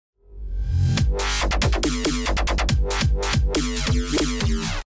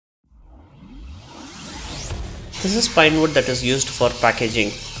This is pine wood that is used for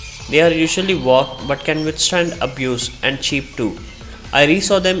packaging. They are usually warped but can withstand abuse and cheap too. I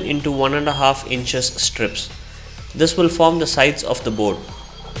resaw them into 1.5 inches strips. This will form the sides of the board.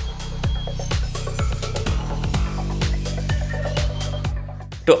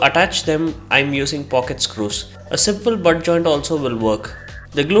 To attach them, I am using pocket screws. A simple butt joint also will work.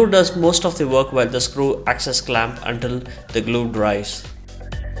 The glue does most of the work while the screw acts as clamp until the glue dries.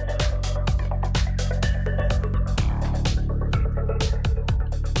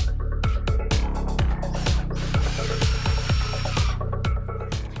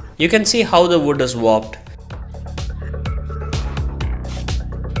 You can see how the wood is warped.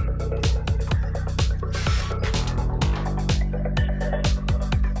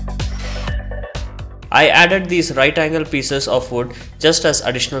 I added these right angle pieces of wood just as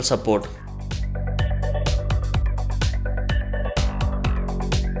additional support.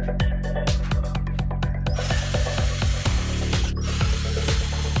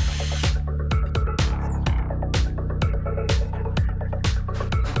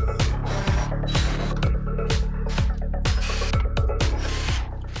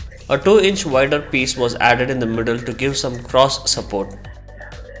 A 2-inch wider piece was added in the middle to give some cross support.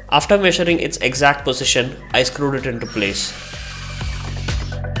 After measuring its exact position, I screwed it into place.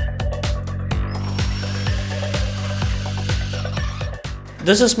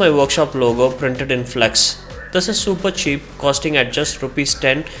 This is my workshop logo printed in flex. This is super cheap, costing at just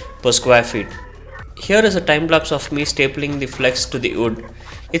 ₹10 per square feet. Here is a time lapse of me stapling the flex to the wood.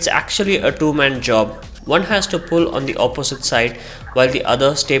 It's actually a two-man job. One has to pull on the opposite side while the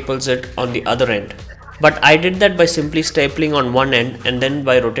other staples it on the other end. But I did that by simply stapling on one end and then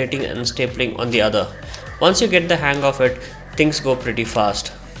by rotating and stapling on the other. Once you get the hang of it, things go pretty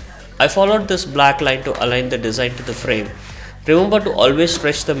fast. I followed this black line to align the design to the frame. Remember to always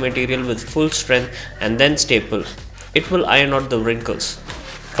stretch the material with full strength and then staple. It will iron out the wrinkles.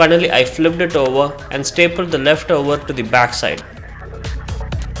 Finally, I flipped it over and stapled the leftover to the back side.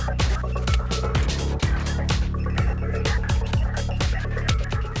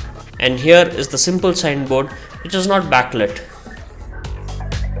 And here is the simple signboard, which is not backlit.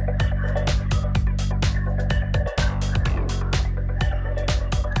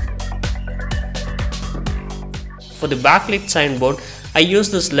 For the backlit signboard, I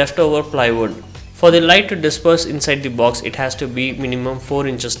use this leftover plywood. For the light to disperse inside the box, it has to be minimum 4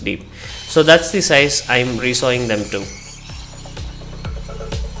 inches deep. So that's the size I am resawing them to.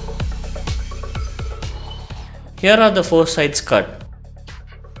 Here are the 4 sides cut.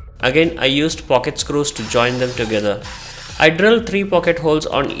 Again, I used pocket screws to join them together. I drilled 3 pocket holes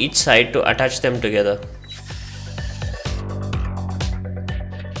on each side to attach them together.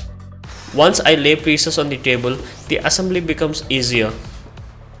 Once I lay pieces on the table, the assembly becomes easier.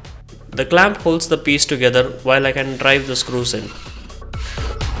 The clamp holds the piece together while I can drive the screws in.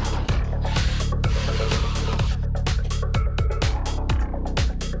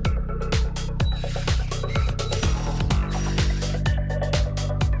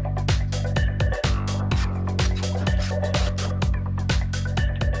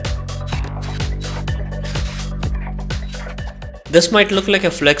 This might look like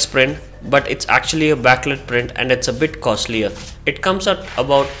a flex print, but it's actually a backlit print and it's a bit costlier. It comes at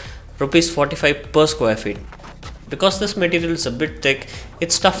about ₹45 per square feet. Because this material is a bit thick,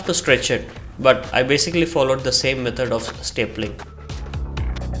 it's tough to stretch it, but I basically followed the same method of stapling.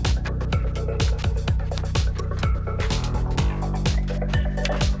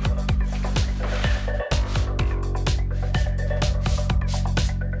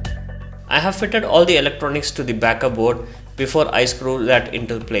 I have fitted all the electronics to the backer board before I screw that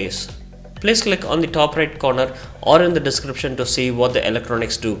into place. Please click on the top right corner or in the description to see what the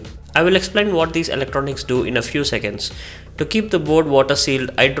electronics do. I will explain what these electronics do in a few seconds. To keep the board water sealed,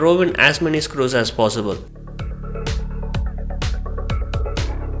 I drove in as many screws as possible.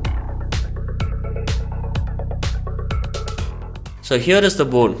 So here is the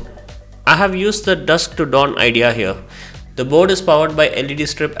board. I have used the dusk to dawn idea here. The board is powered by LED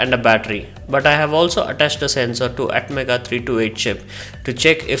strip and a battery, but I have also attached a sensor to Atmega 328 chip to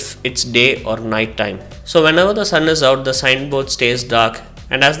check if it's day or night time. So whenever the sun is out, the signboard stays dark,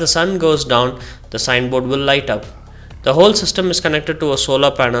 and as the sun goes down, the signboard will light up. The whole system is connected to a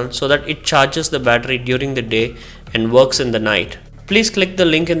solar panel so that it charges the battery during the day and works in the night. Please click the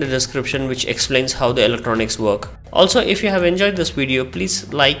link in the description which explains how the electronics work. Also, if you have enjoyed this video,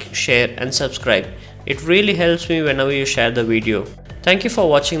 please like, share and subscribe. It really helps me whenever you share the video. Thank you for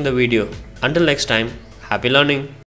watching the video. Until next time, happy learning.